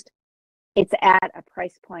is just it's at a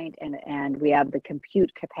price point and we have the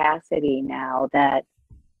compute capacity now that,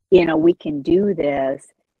 we can do this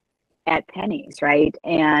at pennies, right?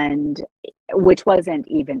 And which wasn't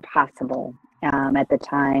even possible at the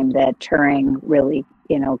time that Turing really,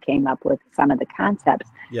 came up with some of the concepts.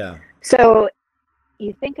 Yeah. So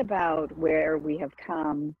you think about where we have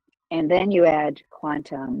come, and then you add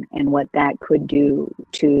quantum and what that could do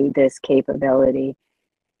to this capability,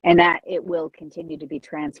 and that it will continue to be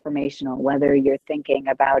transformational, whether you're thinking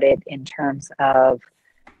about it in terms of,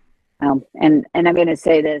 and I'm going to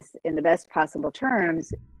say this in the best possible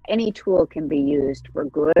terms, any tool can be used for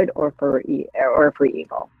good or for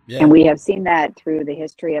evil. Yeah. And we have seen that through the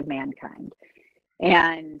history of mankind.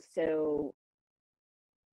 And so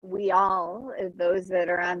we all, those that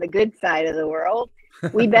are on the good side of the world,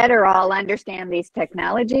 we better all understand these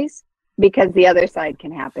technologies because the other side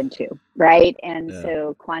can happen too, right? And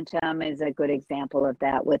so quantum is a good example of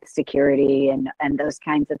that with security and those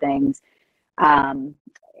kinds of things.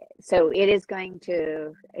 So it's going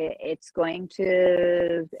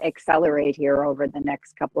to accelerate here over the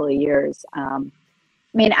next couple of years.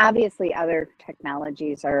 Obviously other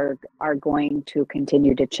technologies are going to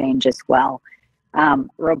continue to change as well.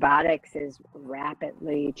 Robotics is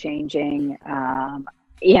rapidly changing.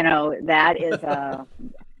 That is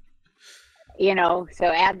so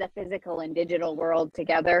add the physical and digital world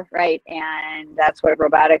together, right? And that's what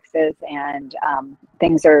robotics is. And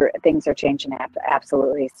things are changing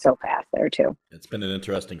absolutely so fast there too. It's been an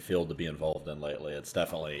interesting field to be involved in lately. It's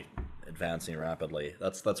definitely advancing rapidly.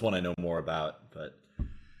 That's one I know more about, but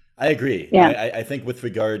I agree. Yeah. I think with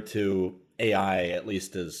regard to AI, at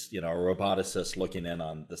least as a roboticist looking in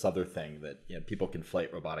on this other thing that people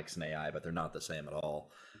conflate robotics and AI, but they're not the same at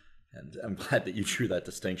all. And I'm glad that you drew that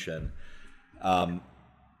distinction.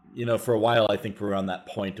 For a while, I think we're on that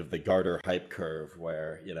point of the Garter hype curve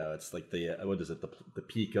where, it's like the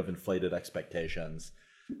peak of inflated expectations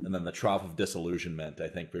and then the trough of disillusionment I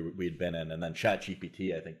think we'd been in. And then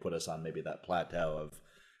ChatGPT, I think, put us on maybe that plateau of,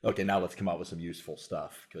 okay, now let's come out with some useful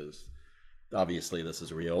stuff because obviously this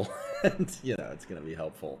is real and, it's going to be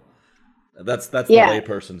helpful. That's the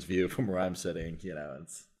layperson's view from where I'm sitting,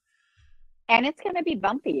 And it's going to be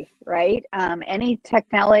bumpy, right? Any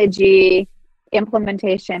technology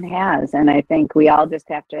implementation has, and I think we all just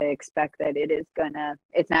have to expect that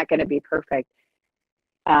it's not going to be perfect.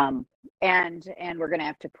 And we're going to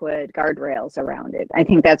have to put guardrails around it. I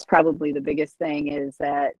think that's probably the biggest thing is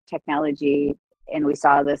that technology, and we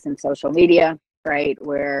saw this in social media, right?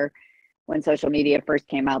 Where when social media first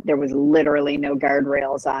came out, there was literally no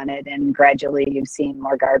guardrails on it. And gradually you've seen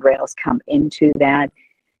more guardrails come into that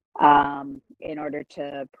in order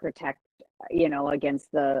to protect,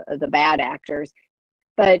 against the bad actors.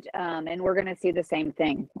 But, and we're going to see the same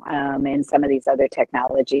thing in some of these other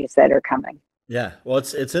technologies that are coming. Yeah, well,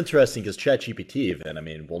 it's interesting because ChatGPT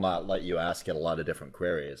even, will not let you ask it a lot of different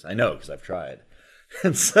queries. I know because I've tried.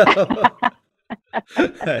 And so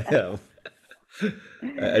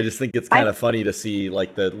I just think it's kind of funny to see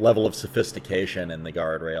like the level of sophistication and the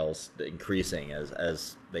guardrails increasing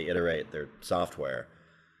as they iterate their software.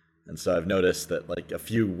 And so I've noticed that like a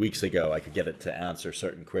few weeks ago, I could get it to answer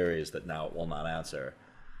certain queries that now it will not answer.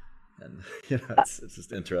 And, it's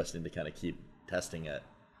just interesting to kind of keep testing it.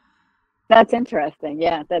 That's interesting.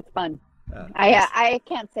 Yeah, that's fun. I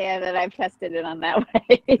can't say that I've tested it on that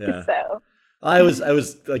way. Yeah. So I was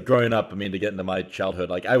like growing up, to get into my childhood,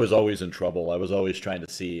 like I was always in trouble. I was always trying to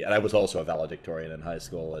see, and I was also a valedictorian in high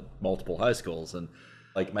school at multiple high schools. And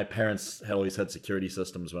like my parents had always had security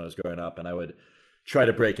systems when I was growing up, and I would try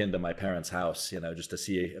to break into my parents' house, just to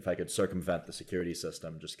see if I could circumvent the security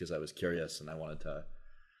system, just because I was curious and I wanted to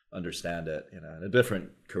understand it. In a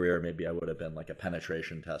different career, maybe I would have been like a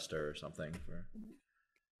penetration tester or something.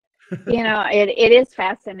 It is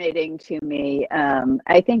fascinating to me.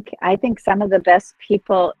 I think some of the best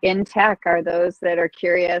people in tech are those that are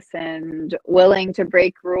curious and willing to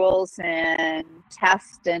break rules and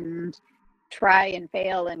test and try and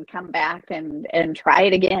fail and come back and try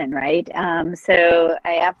it again, right? So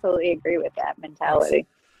I absolutely agree with that mentality.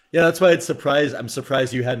 Yeah, that's why I'm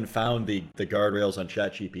surprised you hadn't found the guardrails on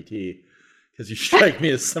ChatGPT, because you strike me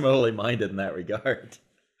as similarly minded in that regard.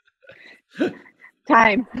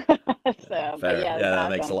 Time. Fair. Yeah, that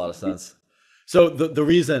awesome. Makes a lot of sense. So the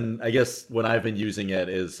reason, I guess, when I've been using it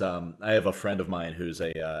is I have a friend of mine who's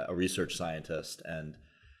a research scientist, and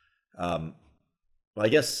well, I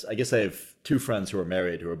guess I have two friends who are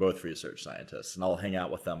married who are both research scientists, and I'll hang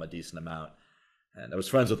out with them a decent amount. And I was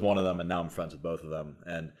friends with one of them, and now I'm friends with both of them.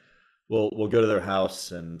 And we'll go to their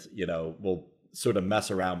house, and we'll sort of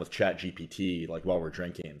mess around with Chat GPT like while we're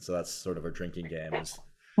drinking. So that's sort of our drinking game, is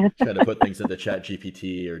trying to put things into Chat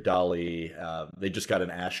GPT or Dolly. They just got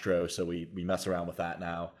an Astro, so we mess around with that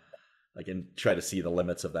now, like, and try to see the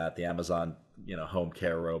limits of that. The Amazon home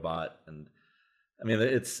care robot. And I mean,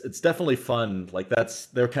 it's definitely fun. Like,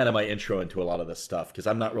 they're kind of my intro into a lot of this stuff, because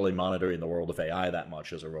I'm not really monitoring the world of AI that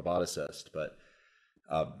much as a roboticist. But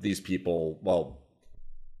these people, well,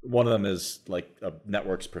 one of them is like a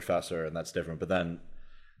networks professor, and that's different. But then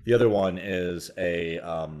the other one is a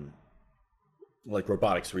like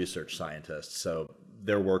robotics research scientist. So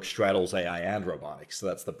their work straddles AI and robotics. So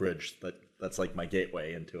that's the bridge that's like my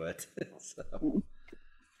gateway into it. So,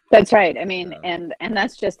 that's right. I mean, and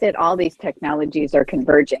that's just it. All these technologies are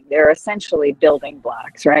converging. They're essentially building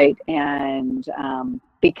blocks, right? And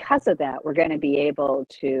because of that, we're going to be able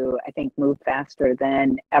to, I think, move faster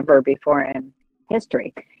than ever before in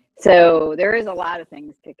history. So there is a lot of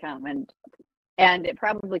things to come, and it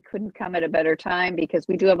probably couldn't come at a better time, because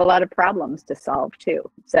we do have a lot of problems to solve too.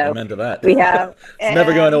 So amen to that. We have it's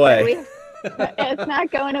never going away. It's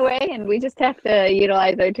not going away, and we just have to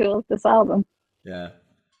utilize our tools to solve them. Yeah,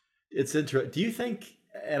 it's interesting. Do you think?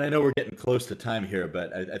 And I know we're getting close to time here,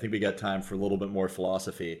 but I think we got time for a little bit more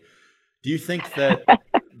philosophy. Do you think that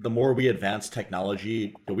the more we advance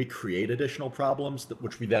technology, do we create additional problems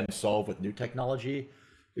which we then solve with new technology?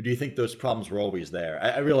 Or do you think those problems were always there?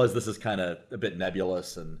 I realize this is kind of a bit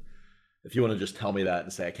nebulous, and if you want to just tell me that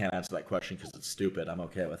and say I can't answer that question because it's stupid, I'm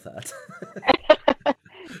okay with that.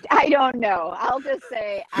 I don't know. I'll just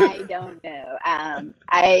say I don't know.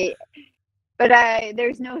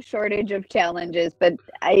 There's no shortage of challenges, but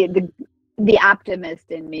the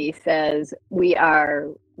optimist in me says we are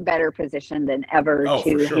better positioned than ever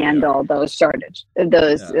to handle those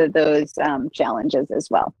challenges as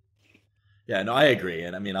well. Yeah, no, I agree.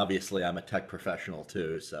 And I mean, obviously I'm a tech professional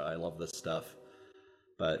too, so I love this stuff.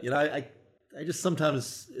 But I just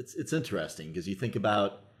sometimes it's interesting, because you think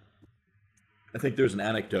about, I think there's an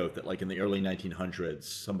anecdote that, like, in the early 1900s,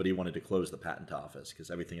 somebody wanted to close the patent office because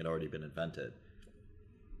everything had already been invented.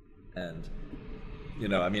 And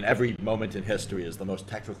I mean, every moment in history is the most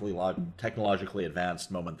technologically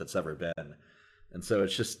advanced moment that's ever been. And so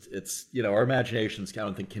it's our imaginations, I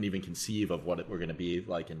don't think, can even conceive of what we're going to be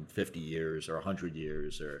like in 50 years or 100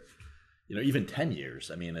 years or, even 10 years.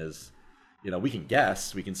 I mean, we can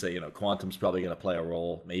guess, we can say, quantum's probably going to play a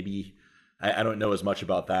role. Maybe, I don't know as much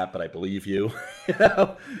about that, but I believe you.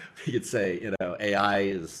 We could say, AI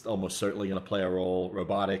is almost certainly going to play a role.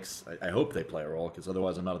 Robotics, I hope they play a role, because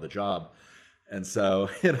otherwise I'm out of the job. And so,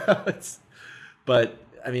 but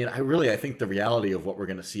I mean, I think the reality of what we're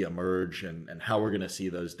going to see emerge, and how we're going to see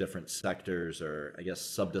those different sectors, or I guess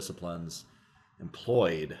subdisciplines,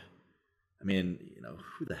 employed. I mean,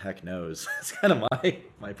 who the heck knows? It's kind of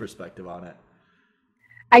my perspective on it.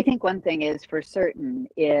 I think one thing is for certain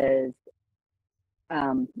is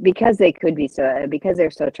because they're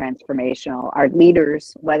so transformational, our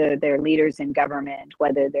leaders, whether they're leaders in government,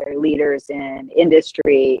 whether they're leaders in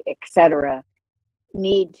industry, etc.,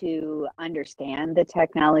 need to understand the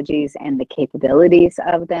technologies and the capabilities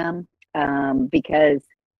of them, because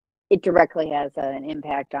it directly has an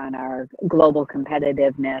impact on our global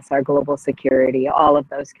competitiveness, our global security, all of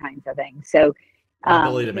those kinds of things. So the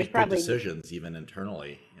ability to make good decisions, even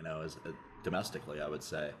internally, as domestically, I would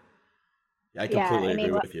say. I completely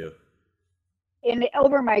agree with you.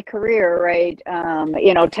 Over my career, right,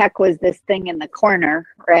 tech was this thing in the corner,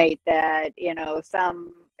 right, that,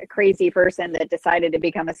 some crazy person that decided to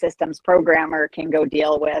become a systems programmer can go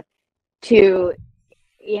deal with, to,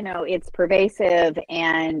 it's pervasive,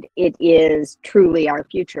 and it is truly our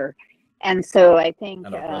future. And so I think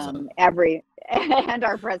and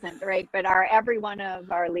our present, right, but every one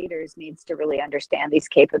of our leaders needs to really understand these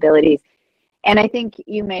capabilities. And I think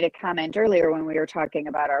you made a comment earlier when we were talking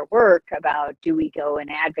about our work about, do we go and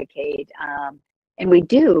advocate? And we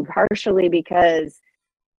do, partially because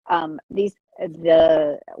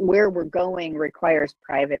where we're going requires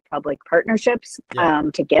private-public partnerships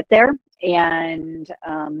to get there. And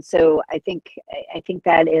so I think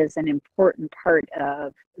that is an important part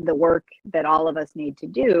of the work that all of us need to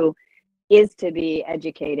do, is to be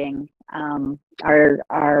educating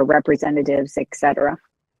our representatives, et cetera.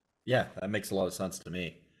 Yeah, that makes a lot of sense to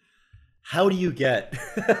me. How do you get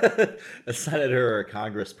a senator or a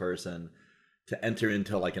congressperson to enter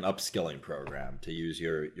into like an upskilling program, to use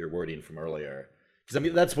your wording from earlier? Because I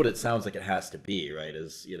mean, that's what it sounds like it has to be, right?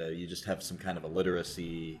 Is, you just have some kind of a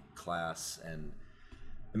literacy class. And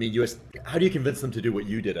I mean, how do you convince them to do what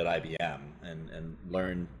you did at IBM and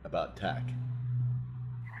learn about tech?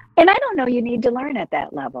 And I don't know you need to learn at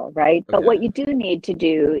that level, right? But what Okay. you do need to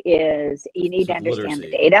do is you need So to understand the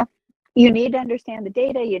literacy. data. You need to understand the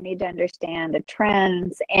data, you need to understand the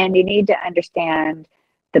trends, and you need to understand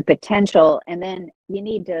the potential, and then you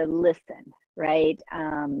need to listen, right?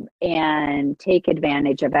 And take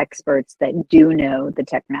advantage of experts that do know the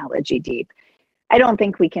technology deep. I don't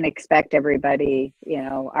think we can expect everybody,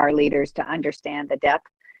 our leaders to understand the depth,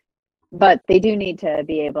 but they do need to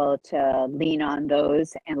be able to lean on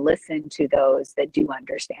those and listen to those that do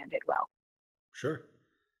understand it well. Sure.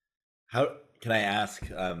 How can I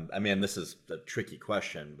ask? I mean, this is a tricky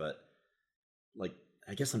question, but like,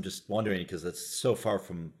 I guess I'm just wondering because it's so far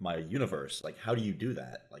from my universe. Like, how do you do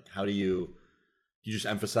that? Like, how do you just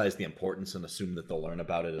emphasize the importance and assume that they'll learn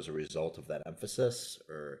about it as a result of that emphasis,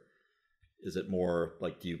 or is it more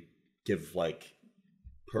like do you give like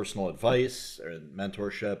personal advice or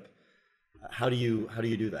mentorship? How do you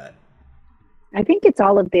do that? I think it's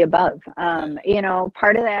all of the above. Okay.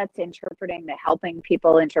 Part of that's interpreting helping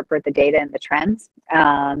people interpret the data and the trends,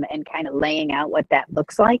 and kind of laying out what that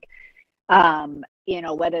looks like.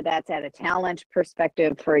 Whether that's at a talent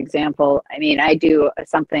perspective, for example. I mean, I do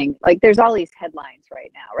something like there's all these headlines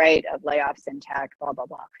right now, right, of layoffs in tech, blah, blah,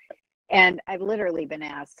 blah. And I've literally been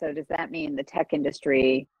asked, so does that mean the tech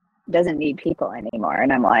industry doesn't need people anymore?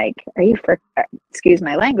 And I'm like, excuse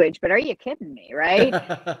my language, but are you kidding me, right?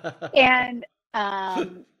 And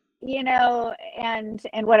um,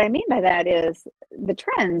 and what I mean by that is the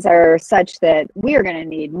trends are such that we are going to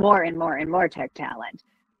need more and more and more tech talent.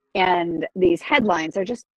 And these headlines are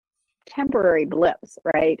just temporary blips,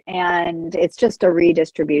 right? And it's just a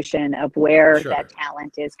redistribution of where that Sure.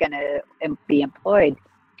 talent is going to be employed.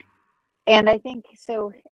 And I think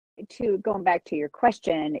so, to going back to your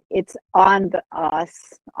question, it's on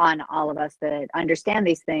all of us that understand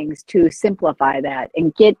these things to simplify that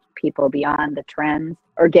and get people beyond the trends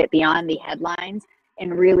or get beyond the headlines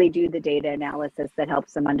and really do the data analysis that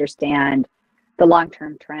helps them understand the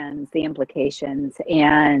long-term trends, the implications,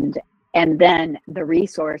 and then the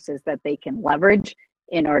resources that they can leverage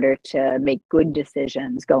in order to make good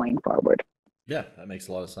decisions going forward. Yeah, that makes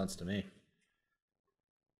a lot of sense to me.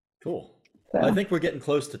 Cool. Well, I So think we're getting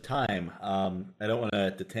close to time. I don't want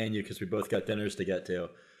to detain you because we both got dinners to get to.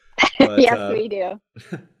 But yes, we do.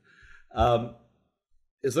 um,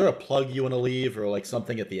 is there a plug you want to leave, or like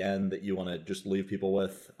something at the end that you want to just leave people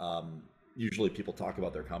with? Usually, people talk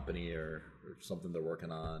about their company or something they're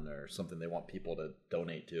working on, or something they want people to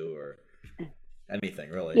donate to, or anything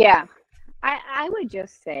really. Yeah, I would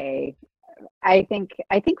just say I think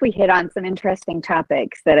we hit on some interesting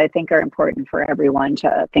topics that I think are important for everyone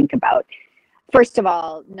to think about. First of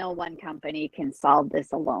all, no one company can solve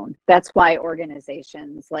this alone. That's why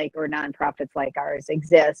organizations like or nonprofits like ours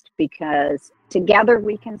exist, because together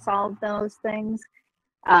we can solve those things,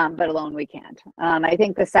 but alone we can't. I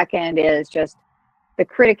think the second is just the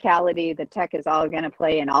criticality that tech is all going to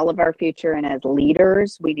play in all of our future. And as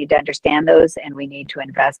leaders, we need to understand those and we need to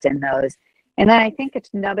invest in those. And then I think it's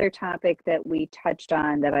another topic that we touched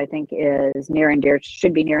on that I think is near and dear,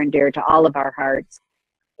 should be near and dear to all of our hearts,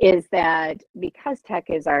 is that because tech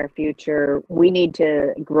is our future, we need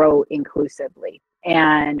to grow inclusively.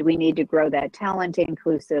 And we need to grow that talent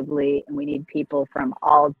inclusively, and we need people from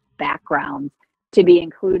all backgrounds to be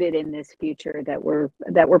included in this future that we're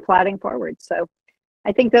plotting forward. So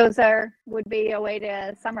I think those would be a way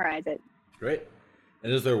to summarize it. Great.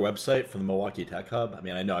 And is there a website for the Milwaukee Tech Hub? I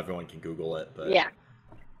mean, I know everyone can Google it, but Yeah,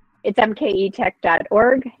 it's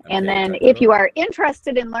mketech.org. And then if you mkatech.org. are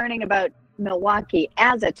interested in learning about Milwaukee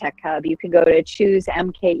as a tech hub, you can go to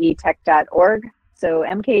choosemketech.org. So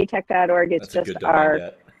mketech.org is That's a just good domain our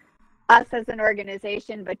get. us as an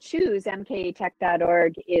organization, but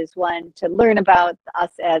choosemketech.org is one to learn about us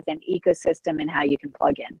as an ecosystem and how you can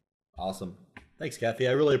plug in. Awesome. Thanks, Kathy.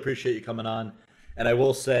 I really appreciate you coming on. And I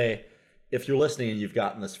will say, if you're listening and you've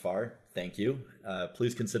gotten this far, thank you.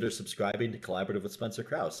 Please consider subscribing to Collaborative with Spencer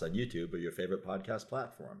Krause on YouTube or your favorite podcast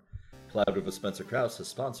platform. Collaborative with Spencer Krause is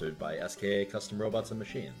sponsored by SKA Custom Robots and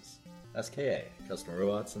Machines. SKA Custom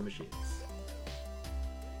Robots and Machines.